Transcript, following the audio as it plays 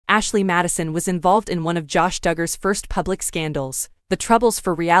Ashley Madison was involved in one of Josh Duggar's first public scandals. The troubles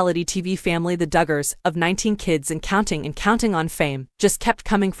for reality TV family the Duggars, of 19 kids and counting on fame, just kept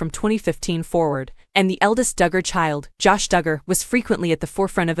coming from 2015 forward, and the eldest Duggar child, Josh Duggar, was frequently at the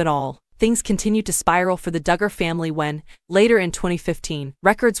forefront of it all. Things continued to spiral for the Duggar family when, later in 2015,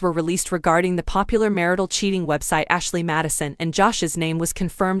 records were released regarding the popular marital cheating website Ashley Madison, and Josh's name was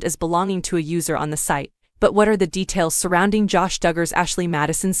confirmed as belonging to a user on the site. But what are the details surrounding Josh Duggar's Ashley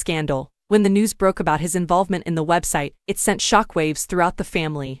Madison scandal? When the news broke about his involvement in the website, it sent shockwaves throughout the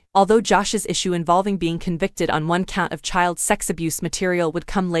family. Although Josh's issue involving being convicted on one count of child sex abuse material would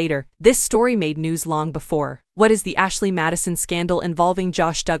come later, this story made news long before. What is the Ashley Madison scandal involving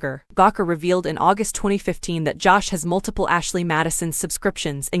Josh Duggar? Gawker revealed in August 2015 that Josh has multiple Ashley Madison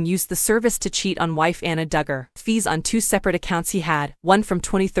subscriptions and used the service to cheat on wife Anna Duggar. Fees on two separate accounts he had, one from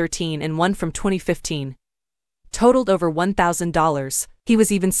 2013 and one from 2015. Totaled over $1,000. He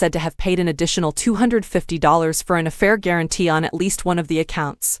was even said to have paid an additional $250 for an affair guarantee on at least one of the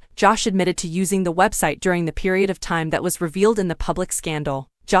accounts. Josh admitted to using the website during the period of time that was revealed in the public scandal.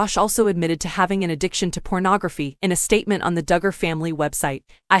 Josh also admitted to having an addiction to pornography in a statement on the Duggar family website.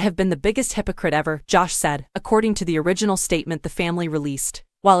 "I have been the biggest hypocrite ever," Josh said, according to the original statement the family released.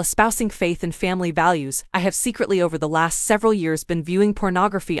 "While espousing faith and family values, I have secretly over the last several years been viewing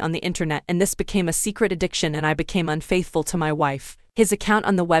pornography on the internet, and this became a secret addiction and I became unfaithful to my wife." His account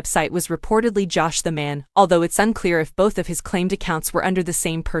on the website was reportedly Josh the Man, although it's unclear if both of his claimed accounts were under the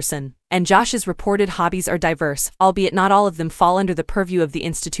same person. And Josh's reported hobbies are diverse, albeit not all of them fall under the purview of the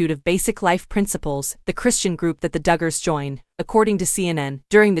Institute of Basic Life Principles, the Christian group that the Duggars join. According to CNN,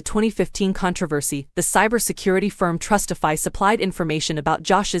 during the 2015 controversy, the cybersecurity firm Trustify supplied information about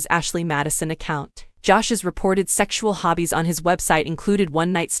Josh's Ashley Madison account. Josh's reported sexual hobbies on his website included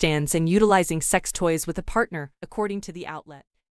one-night stands and utilizing sex toys with a partner, according to the outlet.